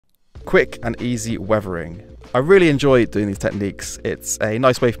Quick and easy weathering. I really enjoy doing these techniques. It's a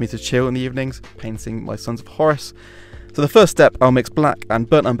nice way for me to chill in the evenings, painting my Sons of Horus. So the first step, I'll mix black and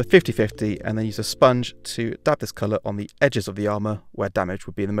burnt umber 50-50 and then use a sponge to dab this colour on the edges of the armour where damage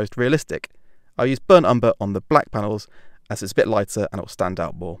would be the most realistic. I'll use burnt umber on the black panels as it's a bit lighter and it'll stand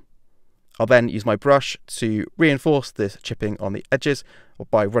out more. I'll then use my brush to reinforce this chipping on the edges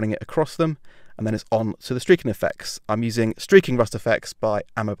by running it across them, and then it's on to the streaking effects. I'm using Streaking Rust Effects by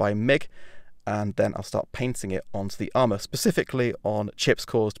Ammo by Mig, and then I'll start painting it onto the armour, specifically on chips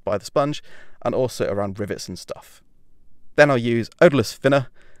caused by the sponge and also around rivets and stuff. Then I'll use Odorless Thinner,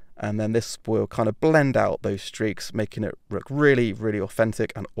 and then this will kind of blend out those streaks, making it look really, really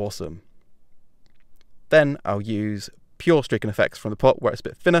authentic and awesome. Then I'll use Pure Streaking Effects from the pot where it's a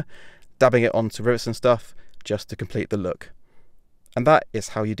bit thinner, dabbing it onto rivets and stuff just to complete the look. And that is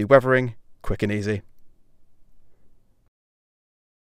how you do weathering, quick and easy.